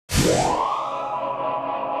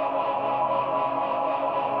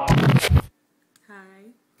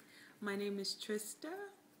name is Trista,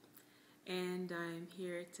 and I'm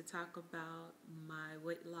here to talk about my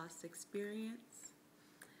weight loss experience.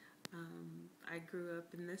 I grew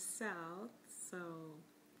up in the South, so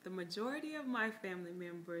the majority of my family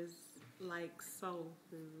members like soul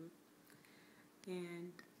food,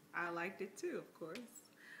 and I liked it too, of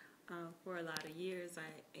course. For a lot of years,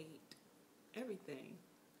 I ate everything,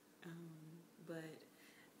 but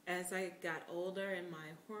as I got older and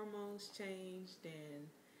my hormones changed and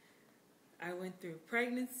I went through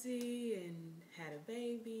pregnancy and had a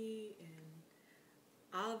baby,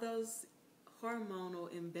 and all those hormonal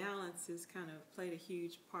imbalances kind of played a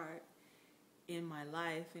huge part in my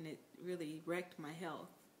life, and it really wrecked my health.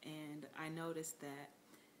 And I noticed that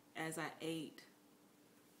as I ate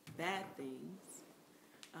bad things,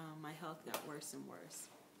 my health got worse and worse.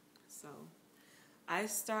 So I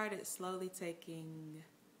started slowly taking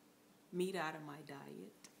meat out of my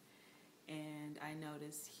diet, and I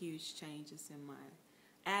noticed huge changes in my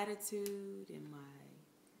attitude, in my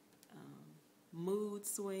mood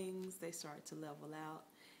swings. They started to level out,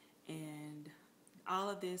 and all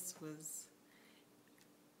of this was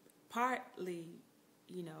partly,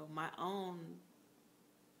 my own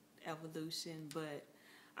evolution, but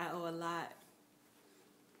I owe a lot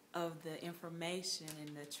of the information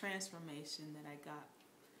and the transformation that I got.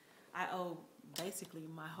 I owe basically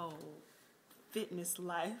my whole fitness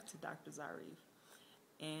life to Dr. Zarif,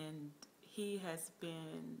 and he has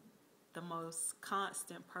been the most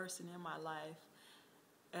constant person in my life,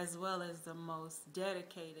 as well as the most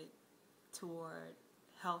dedicated toward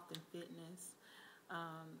health and fitness.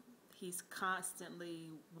 He's constantly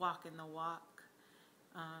walking the walk.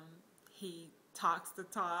 He talks the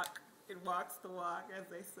talk and walks the walk, as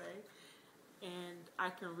they say, and I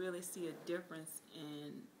can really see a difference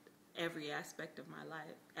in every aspect of my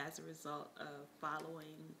life as a result of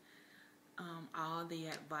following all the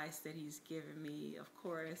advice that he's given me. Of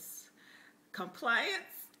course,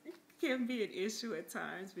 compliance can be an issue at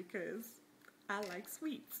times because I like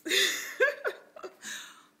sweets.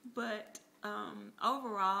 But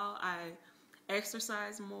overall, I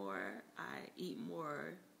exercise more, I eat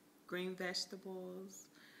more green vegetables.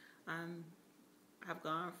 I've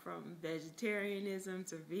gone from vegetarianism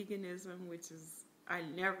to veganism, which is, I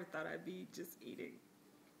never thought I'd be just eating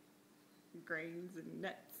grains and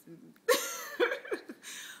nuts.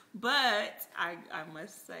 But I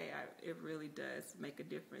must say, it really does make a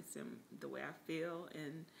difference in the way I feel,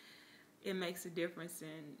 and it makes a difference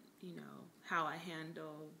in, how I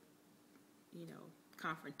handle,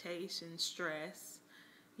 confrontation, stress,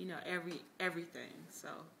 everything. So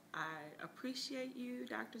I appreciate you,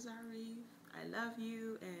 Dr. Zarif. I love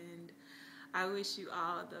you, and I wish you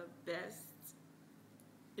all the best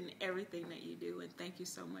in everything that you do, and thank you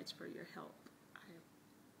so much for your help.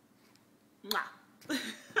 Mwah.